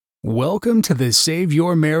Welcome to the Save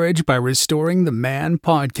Your Marriage by Restoring the Man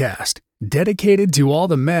podcast, dedicated to all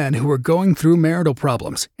the men who are going through marital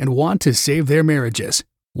problems and want to save their marriages,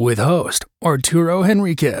 with host Arturo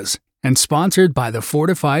Henriquez, and sponsored by The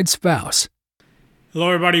Fortified Spouse.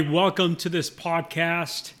 Hello, everybody. Welcome to this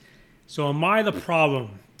podcast. So, am I the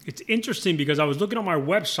problem? It's interesting because I was looking on my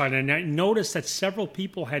website and I noticed that several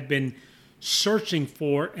people had been searching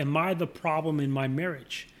for, am I the problem in my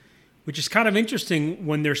marriage? Which is kind of interesting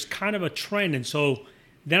when there's kind of a trend. And so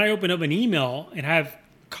then I open up an email and have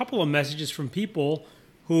a couple of messages from people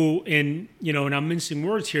who, and I'm mincing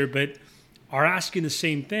words here, but are asking the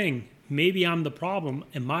same thing. Maybe I'm the problem.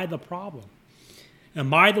 Am I the problem?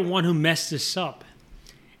 Am I the one who messed this up?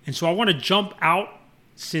 And so I want to jump out,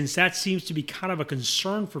 since that seems to be kind of a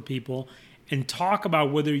concern for people, and talk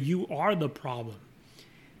about whether you are the problem.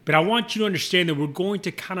 But I want you to understand that we're going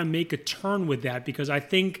to kind of make a turn with that, because I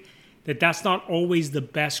think that that's not always the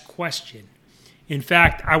best question. In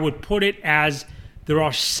fact, I would put it as there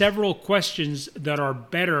are several questions that are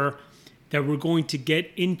better that we're going to get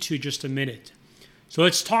into just a minute. So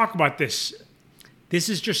let's talk about this. This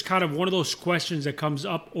is just kind of one of those questions that comes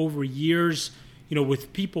up over years,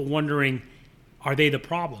 with people wondering, are they the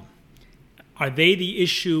problem? Are they the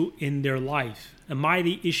issue in their life? Am I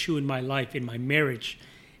the issue in my life, in my marriage,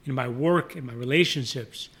 in my work, in my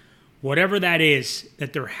relationships? Whatever that is,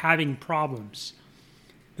 that they're having problems.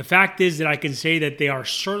 The fact is that I can say that they are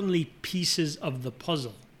certainly pieces of the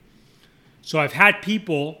puzzle. So I've had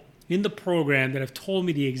people in the program that have told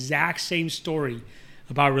me the exact same story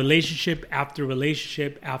about relationship after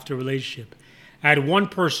relationship after relationship. I had one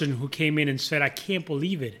person who came in and said, I can't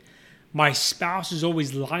believe it. My spouse is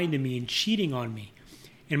always lying to me and cheating on me.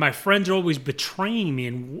 And my friends are always betraying me,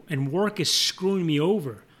 and work is screwing me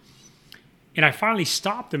over. And I finally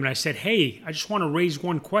stopped him and I said, hey, I just want to raise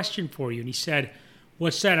one question for you. And he said,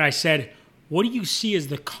 what's that? And I said, what do you see as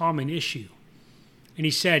the common issue? And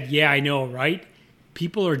he said, yeah, I know, right?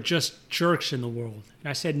 People are just jerks in the world. And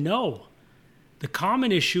I said, no, the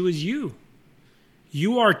common issue is you.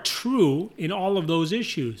 You are true in all of those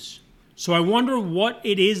issues. So I wonder what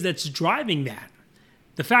it is that's driving that.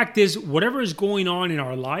 The fact is, whatever is going on in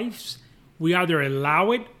our lives, we either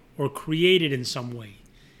allow it or create it in some way.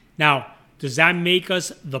 Now, does that make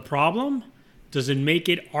us the problem? Does it make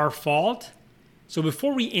it our fault? So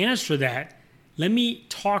before we answer that, let me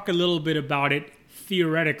talk a little bit about it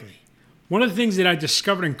theoretically. One of the things that I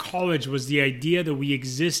discovered in college was the idea that we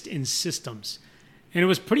exist in systems. And it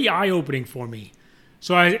was pretty eye-opening for me.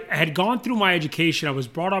 So I had gone through my education. I was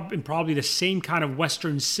brought up in probably the same kind of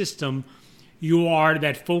Western system you are,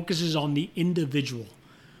 that focuses on the individual.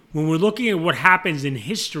 When we're looking at what happens in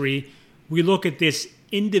history, we look at this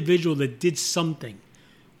individual that did something.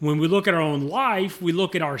 When we look at our own life, we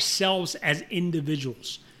look at ourselves as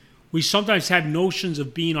individuals. We sometimes have notions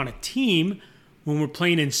of being on a team when we're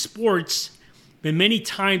playing in sports, but many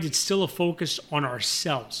times it's still a focus on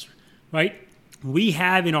ourselves, right? We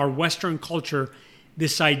have in our Western culture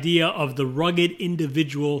this idea of the rugged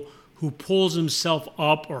individual who pulls himself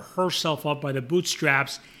up or herself up by the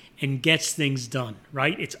bootstraps and gets things done,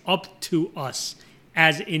 right? It's up to us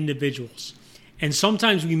as individuals. And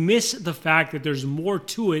sometimes we miss the fact that there's more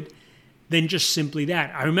to it than just simply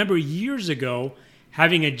that. I remember years ago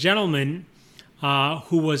having a gentleman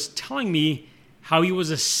who was telling me how he was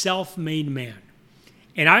a self-made man.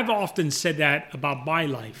 And I've often said that about my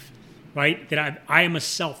life, right? That I am a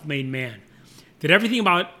self-made man. That everything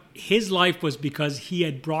about his life was because he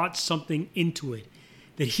had brought something into it.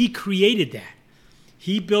 That he created that.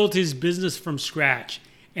 He built his business from scratch.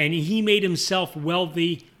 And he made himself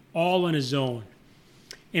wealthy all on his own.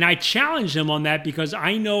 And I challenged him on that because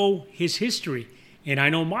I know his history and I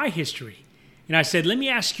know my history. And I said, let me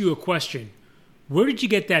ask you a question. Where did you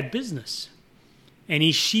get that business? And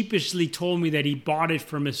he sheepishly told me that he bought it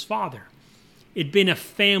from his father. It'd been a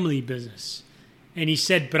family business. And he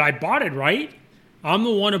said, but I bought it, right? I'm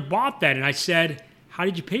the one who bought that. And I said, how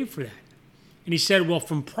did you pay for that? And he said, well,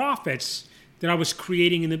 from profits that I was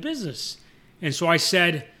creating in the business. And so I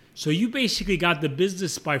said, so you basically got the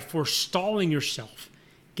business by forestalling yourself,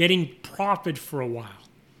 getting profit for a while,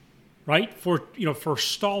 right?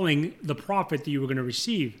 Forestalling the profit that you were going to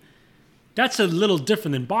receive. That's a little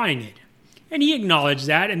different than buying it. And he acknowledged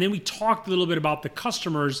that. And then we talked a little bit about the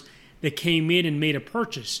customers that came in and made a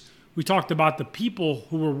purchase. We talked about the people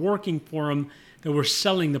who were working for him that were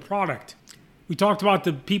selling the product. We talked about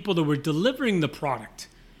the people that were delivering the product.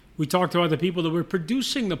 We talked about the people that were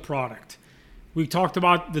producing the product. We talked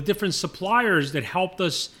about the different suppliers that helped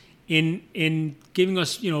us in giving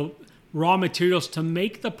us, raw materials to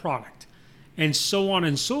make the product, and so on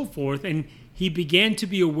and so forth. And he began to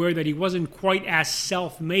be aware that he wasn't quite as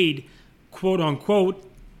self-made, quote unquote,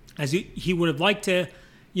 as he would have liked to,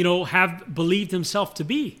 have believed himself to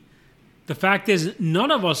be. The fact is,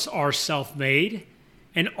 none of us are self-made,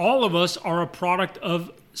 and all of us are a product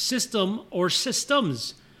of system or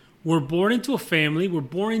systems. We're born into a family, we're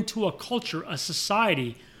born into a culture, a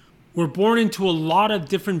society. We're born into a lot of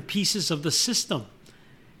different pieces of the system.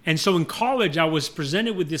 And so in college, I was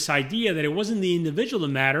presented with this idea that it wasn't the individual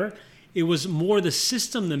that mattered, it was more the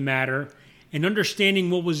system that mattered and understanding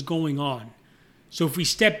what was going on. So if we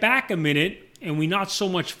step back a minute and we not so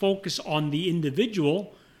much focus on the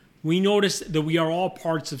individual, we notice that we are all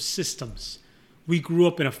parts of systems. We grew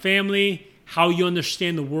up in a family. How you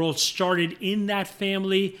understand the world started in that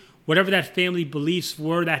family. Whatever that family beliefs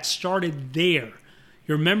were, that started there.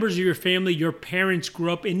 Your members of your family, your parents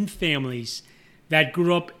grew up in families that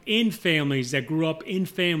grew up in families that grew up in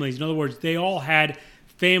families. In other words, they all had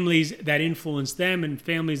families that influenced them and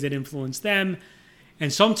families that influenced them.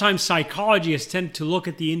 And sometimes psychologists tend to look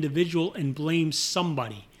at the individual and blame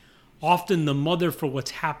somebody. Often the mother for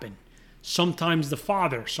what's happened. Sometimes the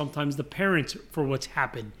father, sometimes the parents for what's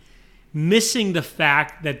happened. Missing the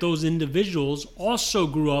fact that those individuals also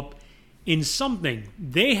grew up in something.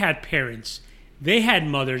 They had parents, they had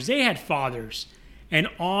mothers, they had fathers, and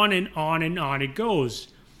on and on and on it goes.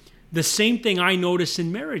 The same thing I notice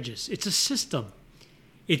in marriages. It's a system.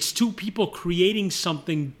 It's two people creating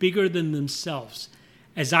something bigger than themselves.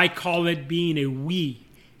 As I call it, being a we,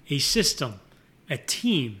 a system, a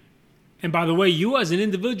team. And by the way, you as an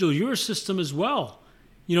individual, you're a system as well.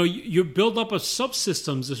 You're built up of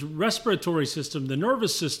subsystems, the respiratory system, the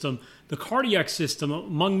nervous system, the cardiac system,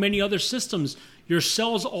 among many other systems. Your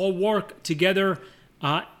cells all work together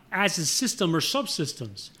as a system or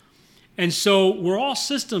subsystems. And so we're all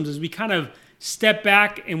systems as we kind of step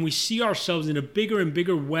back and we see ourselves in a bigger and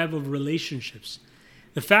bigger web of relationships.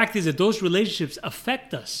 The fact is that those relationships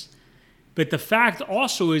affect us. But the fact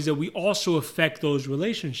also is that we also affect those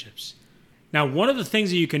relationships. Now, one of the things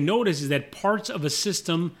that you can notice is that parts of a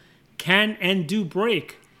system can and do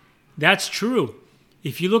break. That's true.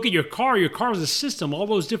 If you look at your car is a system, all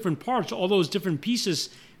those different parts, all those different pieces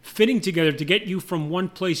fitting together to get you from one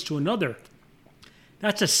place to another.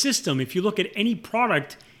 That's a system. If you look at any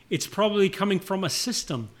product, it's probably coming from a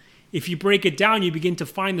system. If you break it down, you begin to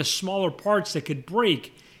find the smaller parts that could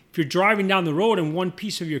break. If you're driving down the road and one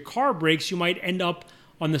piece of your car breaks, you might end up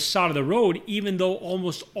on the side of the road, even though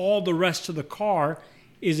almost all the rest of the car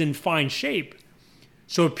is in fine shape.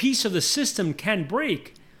 So a piece of the system can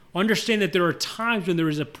break. Understand that there are times when there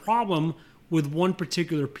is a problem with one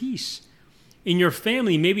particular piece. In your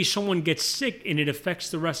family, maybe someone gets sick and it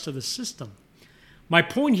affects the rest of the system. My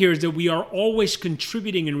point here is that we are always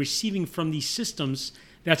contributing and receiving from these systems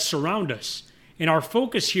that surround us. And our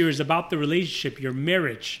focus here is about the relationship, your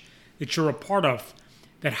marriage that you're a part of,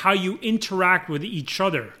 that how you interact with each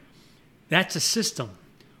other. That's a system.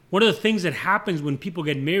 One of the things that happens when people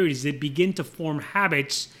get married is they begin to form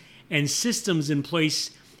habits and systems in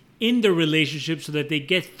place in their relationship so that they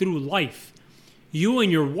get through life. You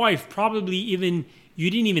and your wife probably you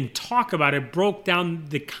didn't even talk about it, broke down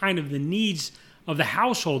the needs of the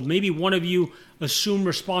household. Maybe one of you assumed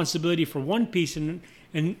responsibility for one piece and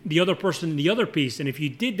the other person the other piece. And if you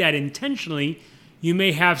did that intentionally, you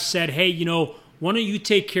may have said, hey, why don't you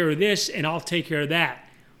take care of this and I'll take care of that?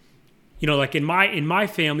 Like in my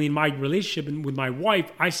family, in my relationship with my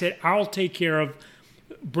wife, I said, I'll take care of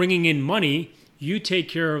bringing in money. You take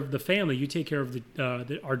care of the family. You take care of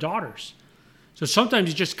our daughters. So sometimes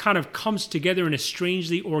it just kind of comes together in a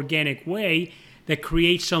strangely organic way that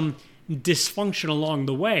creates some dysfunction along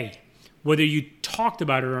the way, whether you talked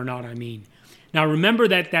about it or not, I mean. Now remember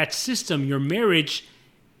that system, your marriage,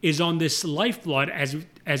 is on this lifeblood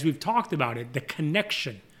as we've talked about it, the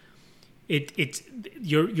connection.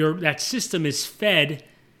 That system is fed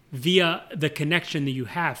via the connection that you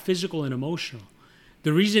have, physical and emotional.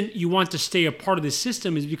 The reason you want to stay a part of the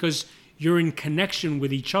system is because you're in connection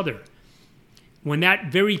with each other. When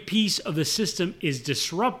that very piece of the system is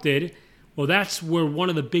disrupted, well, that's where one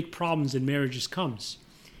of the big problems in marriages comes.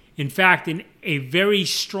 In fact, in a very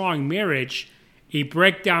strong marriage, a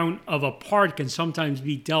breakdown of a part can sometimes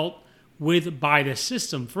be dealt with by the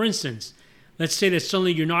system. For instance, let's say that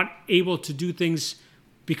suddenly you're not able to do things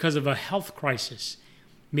because of a health crisis.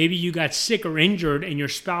 Maybe you got sick or injured and your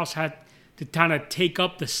spouse had to kind of pick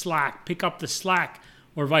up the slack,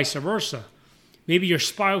 or vice versa. Maybe your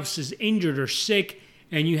spouse is injured or sick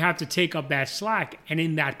and you have to take up that slack. And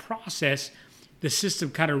in that process, the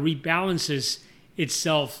system kind of rebalances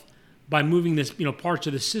itself by moving this, parts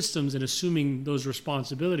of the systems and assuming those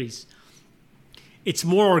responsibilities. It's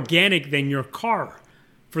more organic than your car.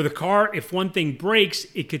 For the car, if one thing breaks,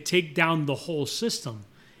 it could take down the whole system,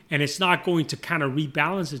 and it's not going to kind of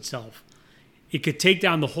rebalance itself. It could take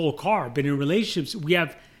down the whole car. But in relationships, we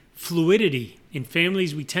have fluidity. In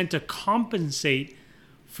families, we tend to compensate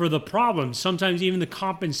for the problem. Sometimes even the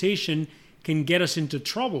compensation can get us into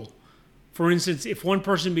trouble. For instance, if one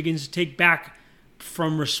person begins to take back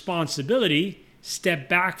from responsibility, step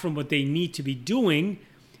back from what they need to be doing,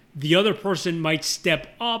 the other person might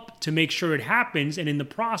step up to make sure it happens, and in the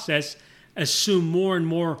process, assume more and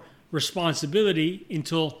more responsibility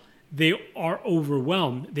until they are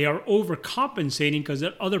overwhelmed. They are overcompensating because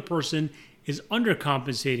that other person is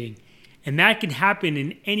undercompensating. And that can happen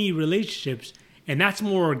in any relationships, and that's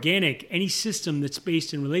more organic. Any system that's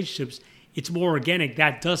based in relationships, it's more organic.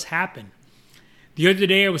 That does happen. The other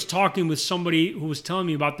day, I was talking with somebody who was telling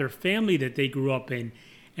me about their family that they grew up in.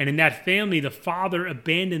 And in that family, the father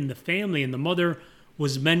abandoned the family and the mother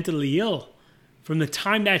was mentally ill. From the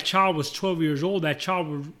time that child was 12 years old, that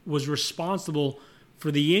child was responsible for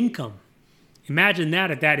the income. Imagine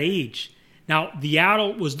that at that age. Now, the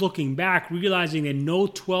adult was looking back, realizing that no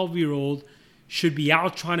 12-year-old should be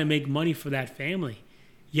out trying to make money for that family.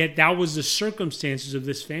 Yet that was the circumstances of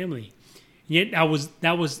this family. Yet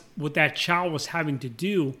that was what that child was having to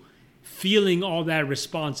do, feeling all that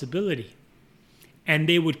responsibility. And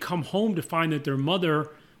they would come home to find that their mother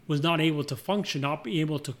was not able to function, not be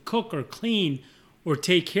able to cook or clean or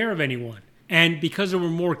take care of anyone. And because there were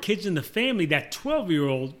more kids in the family, that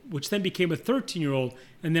 12-year-old, which then became a 13-year-old,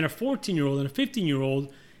 and then a 14-year-old and a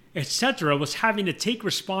 15-year-old, etc., was having to take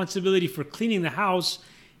responsibility for cleaning the house,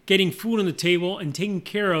 getting food on the table, and taking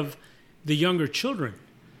care of the younger children.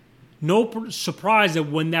 No surprise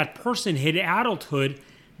that when that person hit adulthood,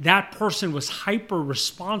 that person was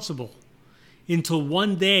hyper-responsible. Until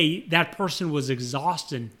one day, that person was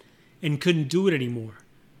exhausted and couldn't do it anymore.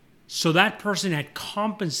 So that person had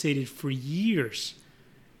compensated for years,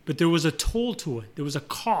 but there was a toll to it. There was a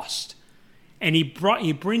cost. And he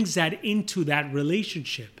brings that into that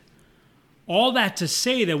relationship. All that to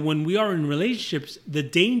say that when we are in relationships, the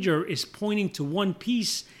danger is pointing to one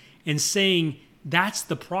piece and saying, that's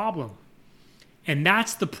the problem. And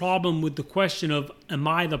that's the problem with the question of, am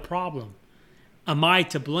I the problem? Am I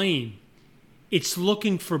to blame? It's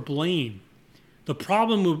looking for blame. The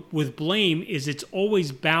problem with blame is it's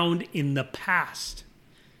always bound in the past,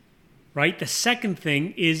 right? The second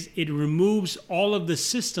thing is it removes all of the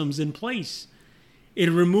systems in place. It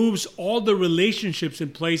removes all the relationships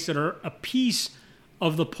in place that are a piece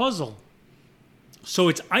of the puzzle. So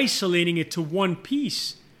it's isolating it to one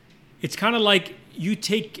piece. It's kind of like you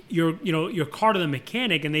take your car to the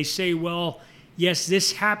mechanic and they say, well, yes,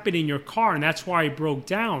 this happened in your car and that's why it broke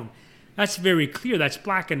down. That's very clear. That's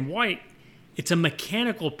black and white. It's a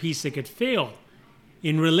mechanical piece that could fail.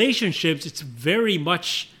 In relationships, it's very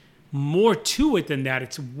much more to it than that.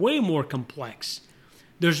 It's way more complex.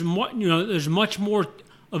 There's much more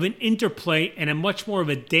of an interplay and a much more of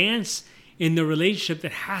a dance in the relationship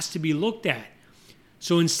that has to be looked at.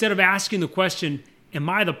 So instead of asking the question, am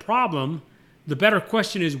I the problem? The better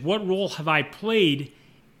question is, what role have I played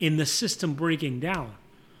in the system breaking down?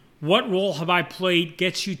 What role have I played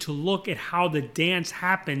gets you to look at how the dance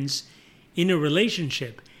happens in a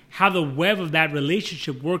relationship, how the web of that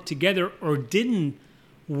relationship worked together or didn't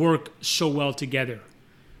work so well together.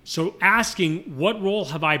 So asking what role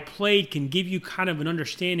have I played can give you kind of an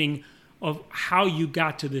understanding of how you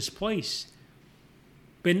got to this place.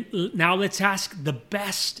 But now let's ask the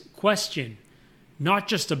best question, not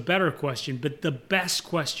just a better question, but the best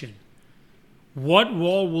question. What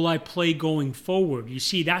role will I play going forward? You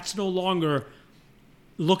see, that's no longer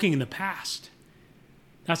looking in the past.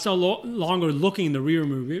 That's no longer looking in the rear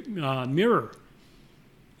mirror.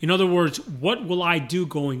 In other words, what will I do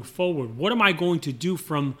going forward? What am I going to do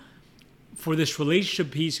for this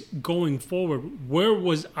relationship piece going forward? Where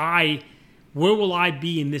will I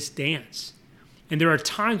be in this dance? And there are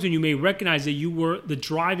times when you may recognize that you were the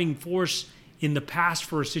driving force in the past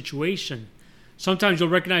for a situation. Sometimes you'll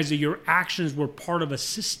recognize that your actions were part of a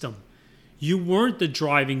system. You weren't the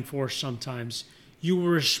driving force sometimes. You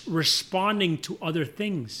were responding to other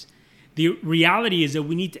things. The reality is that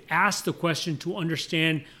we need to ask the question to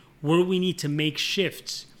understand where we need to make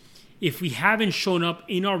shifts. If we haven't shown up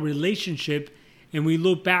in our relationship and we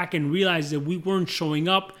look back and realize that we weren't showing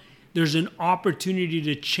up, there's an opportunity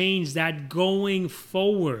to change that going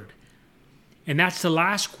forward. And that's the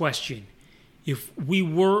last question. If we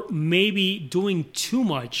were maybe doing too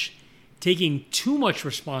much, taking too much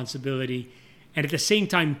responsibility, and at the same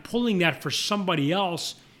time pulling that for somebody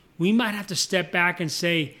else, we might have to step back and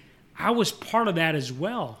say, I was part of that as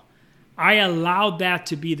well. I allowed that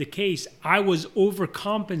to be the case. I was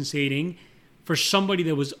overcompensating for somebody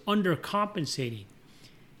that was undercompensating.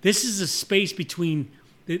 This is a space between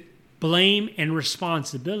the blame and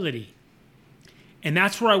responsibility. And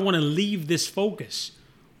that's where I want to leave this focus.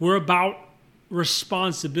 We're about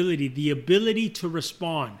responsibility, the ability to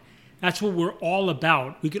respond. That's what we're all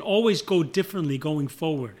about. We can always go differently going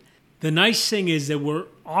forward. The nice thing is that we're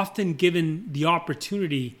often given the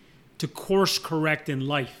opportunity to course correct in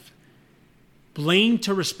life. Blame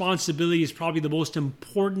to responsibility is probably the most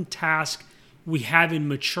important task we have in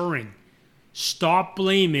maturing. Stop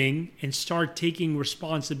blaming and start taking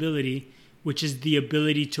responsibility, which is the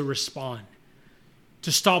ability to respond.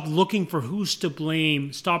 To stop looking for who's to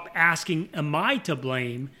blame, stop asking, am I to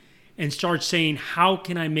blame? And start saying, how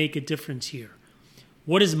can I make a difference here?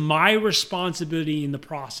 What is my responsibility in the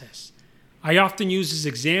process? I often use this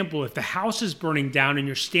example. If the house is burning down and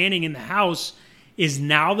you're standing in the house, is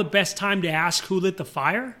now the best time to ask who lit the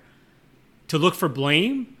fire? To look for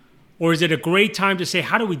blame? Or is it a great time to say,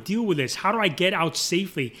 how do we deal with this? How do I get out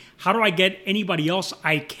safely? How do I get anybody else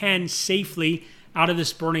I can safely out of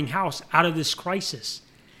this burning house, out of this crisis?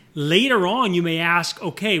 Later on, you may ask,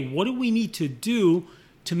 okay, what do we need to do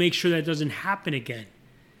to make sure that doesn't happen again?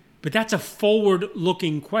 But that's a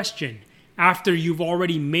forward-looking question after you've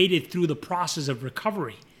already made it through the process of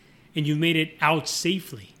recovery and you've made it out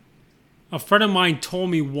safely. A friend of mine told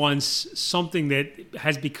me once something that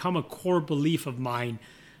has become a core belief of mine,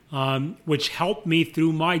 which helped me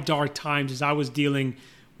through my dark times as I was dealing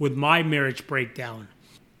with my marriage breakdown.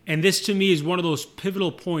 And this to me is one of those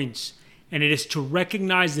pivotal points, and it is to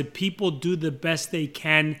recognize that people do the best they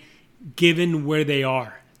can given where they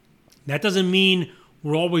are. That doesn't mean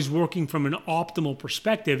we're always working from an optimal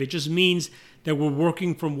perspective. It just means that we're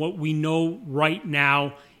working from what we know right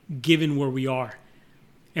now, given where we are.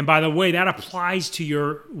 And by the way, that applies to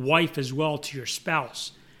your wife as well, to your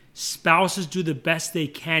spouse. Spouses do the best they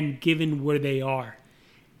can given where they are.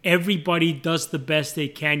 Everybody does the best they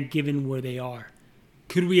can given where they are.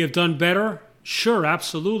 Could we have done better? Sure,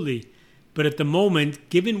 absolutely. But at the moment,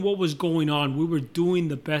 given what was going on, we were doing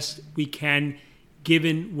the best we can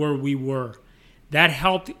given where we were. That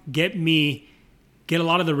helped get a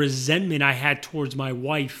lot of the resentment I had towards my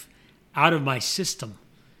wife out of my system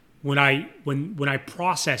when I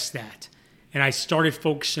processed that and I started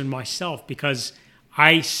focusing on myself, because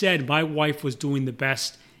I said my wife was doing the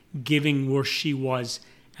best given where she was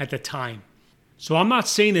at the time. So I'm not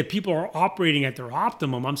saying that people are operating at their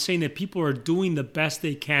optimum. I'm saying that people are doing the best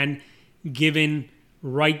they can given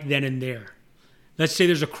right then and there. Let's say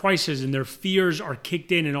there's a crisis and their fears are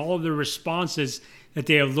kicked in and all of their responses that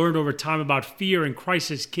they have learned over time about fear and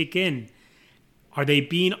crisis kick in. Are they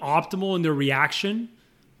being optimal in their reaction?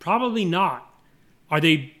 Probably not. Are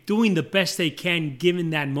they doing the best they can given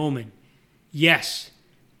that moment? Yes,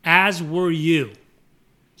 as were you.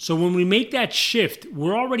 So when we make that shift,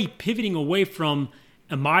 we're already pivoting away from,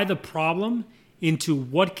 am I the problem, into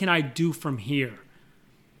what can I do from here?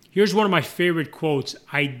 Here's one of my favorite quotes.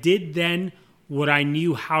 I did then what I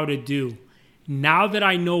knew how to do. Now that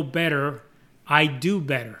I know better, I do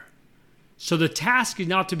better. So the task is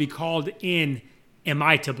not to be called in, am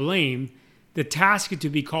I to blame? The task is to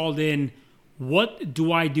be called in, what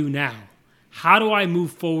do I do now? How do I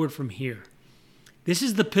move forward from here? This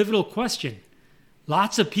is the pivotal question.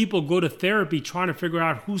 Lots of people go to therapy trying to figure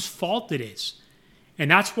out whose fault it is.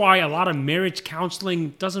 And that's why a lot of marriage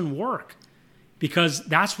counseling doesn't work, because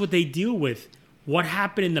that's what they deal with. What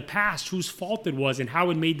happened in the past, whose fault it was, and how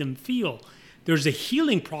it made them feel. There's a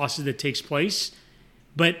healing process that takes place,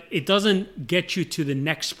 but it doesn't get you to the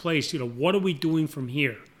next place. What are we doing from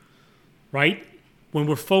here, right? When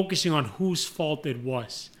we're focusing on whose fault it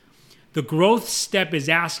was. The growth step is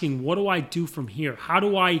asking, what do I do from here? How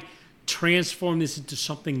do I transform this into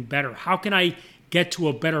something better? How can I get to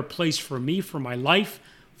a better place for me, for my life,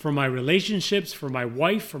 for my relationships, for my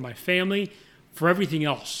wife, for my family, for everything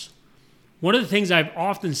else? One of the things I've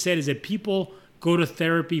often said is that people go to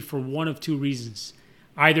therapy for one of two reasons,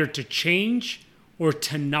 either to change or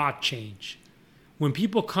to not change. When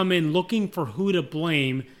people come in looking for who to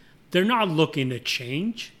blame, they're not looking to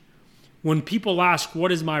change. When people ask,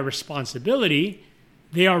 what is my responsibility?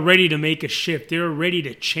 They are ready to make a shift. They're ready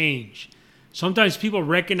to change. Sometimes people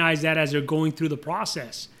recognize that as they're going through the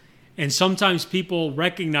process. And sometimes people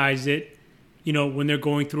recognize it, when they're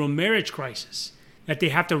going through a marriage crisis, that they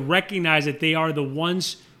have to recognize that they are the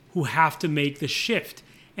ones who have to make the shift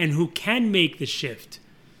and who can make the shift.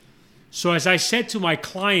 So as I said to my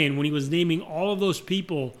client when he was naming all of those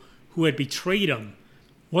people who had betrayed him,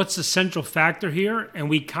 what's the central factor here? And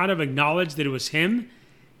we kind of acknowledged that it was him.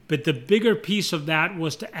 But the bigger piece of that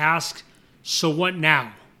was to ask, so what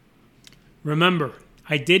now? Remember,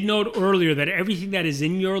 I did note earlier that everything that is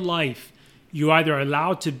in your life, you either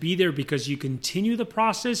allow to be there because you continue the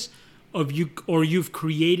process or you've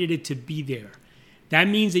created it to be there. That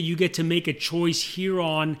means that you get to make a choice here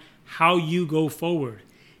on how you go forward.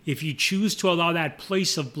 If you choose to allow that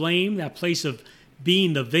place of blame, that place of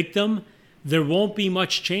being the victim, there won't be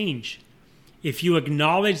much change. If you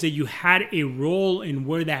acknowledge that you had a role in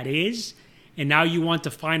where that is, and now you want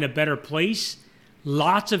to find a better place,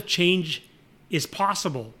 lots of change is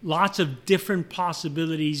possible. Lots of different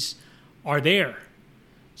possibilities are there.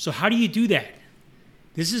 So how do you do that?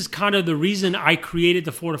 This is kind of the reason I created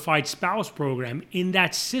the Fortified Spouse program. In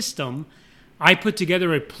that system, I put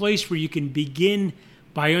together a place where you can begin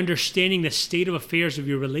by understanding the state of affairs of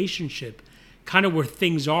your relationship, kind of where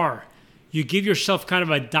things are. You give yourself kind of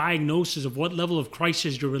a diagnosis of what level of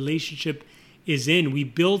crisis your relationship is in. We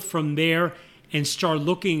build from there and start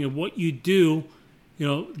looking at what you do,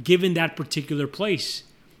 given that particular place.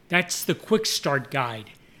 That's the quick start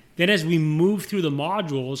guide. Then as we move through the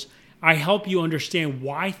modules, I help you understand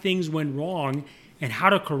why things went wrong and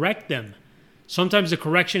how to correct them. Sometimes the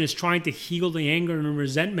correction is trying to heal the anger and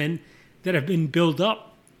resentment that have been built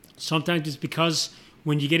up. Sometimes it's because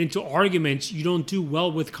when you get into arguments, you don't do well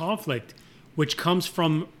with conflict, which comes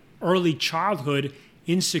from early childhood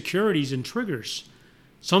insecurities and triggers.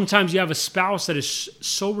 Sometimes you have a spouse that is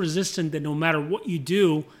so resistant that no matter what you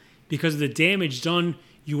do, because of the damage done,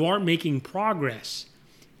 you aren't making progress.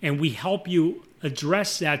 And we help you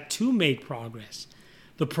address that to make progress.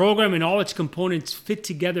 The program and all its components fit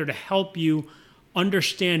together to help you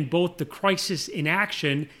understand both the crisis in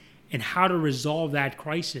action and how to resolve that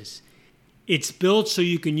crisis. It's built so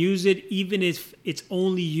you can use it even if it's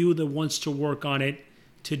only you that wants to work on it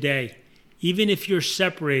today. Even if you're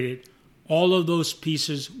separated, all of those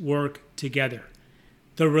pieces work together.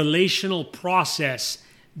 The relational process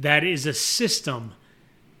that is a system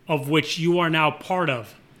of which you are now part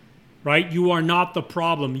of, right? You are not the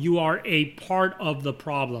problem. You are a part of the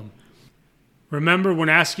problem. Remember, when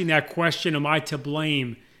asking that question, am I to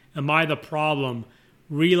blame? Am I the problem?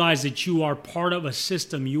 Realize that you are part of a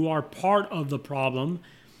system. You are part of the problem.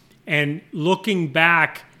 And looking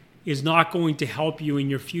back is not going to help you in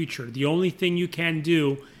your future. The only thing you can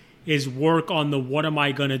do is work on the what am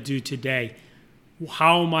I going to do today?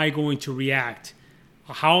 How am I going to react?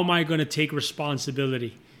 How am I going to take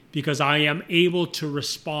responsibility? Because I am able to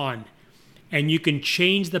respond. And you can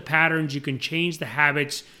change the patterns, you can change the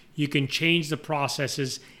habits, you can change the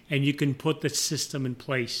processes, and you can put the system in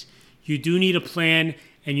place. You do need a plan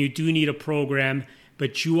and you do need a program,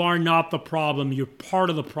 but you are not the problem. You're part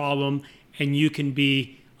of the problem, and you can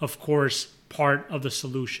be, of course, part of the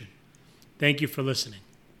solution. Thank you for listening.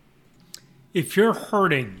 If you're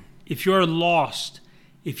hurting, if you're lost,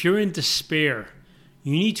 if you're in despair,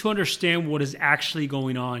 you need to understand what is actually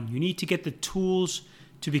going on. You need to get the tools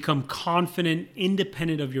to become confident,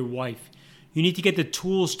 independent of your wife. You need to get the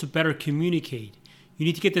tools to better communicate. You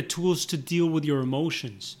need to get the tools to deal with your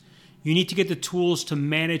emotions. You need to get the tools to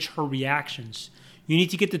manage her reactions. You need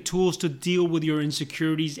to get the tools to deal with your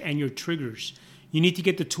insecurities and your triggers. You need to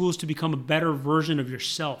get the tools to become a better version of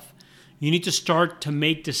yourself. You need to start to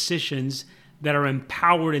make decisions that are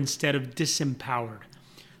empowered instead of disempowered.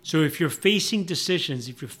 So if you're facing decisions,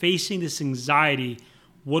 if you're facing this anxiety,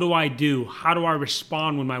 what do I do? How do I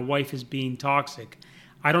respond when my wife is being toxic?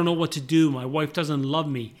 I don't know what to do. My wife doesn't love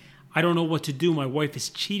me. I don't know what to do. My wife is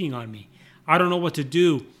cheating on me. I don't know what to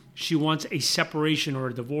do. She wants a separation or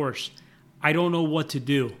a divorce. I don't know what to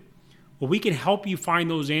do. Well, we can help you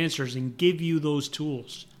find those answers and give you those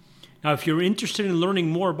tools. Now, if you're interested in learning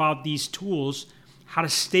more about these tools, how to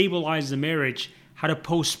stabilize the marriage, how to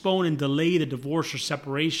postpone and delay the divorce or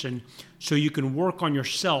separation so you can work on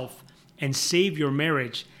yourself and save your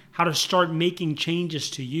marriage, how to start making changes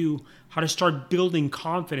to you, how to start building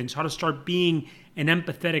confidence, how to start being an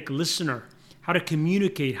empathetic listener, how to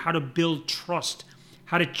communicate, how to build trust,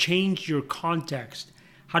 how to change your context,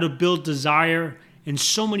 how to build desire, and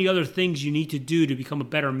so many other things you need to do to become a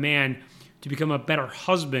better man, to become a better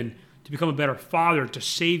husband, to become a better father, to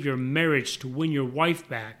save your marriage, to win your wife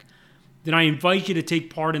back, then I invite you to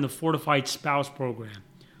take part in the Fortified Spouse program.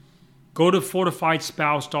 Go to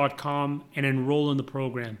fortifiedspouse.com and enroll in the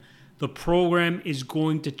program. The program is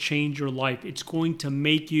going to change your life. It's going to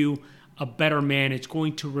make you a better man. It's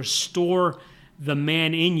going to restore the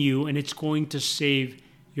man in you, and it's going to save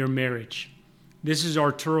your marriage. This is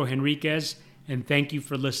Arturo Henriquez, and thank you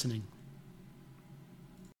for listening.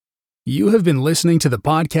 You have been listening to the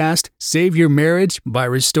podcast, Save Your Marriage by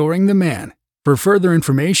Restoring the Man. For further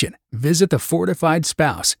information, visit The Fortified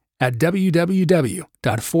Spouse at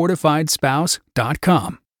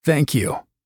www.fortifiedspouse.com. Thank you.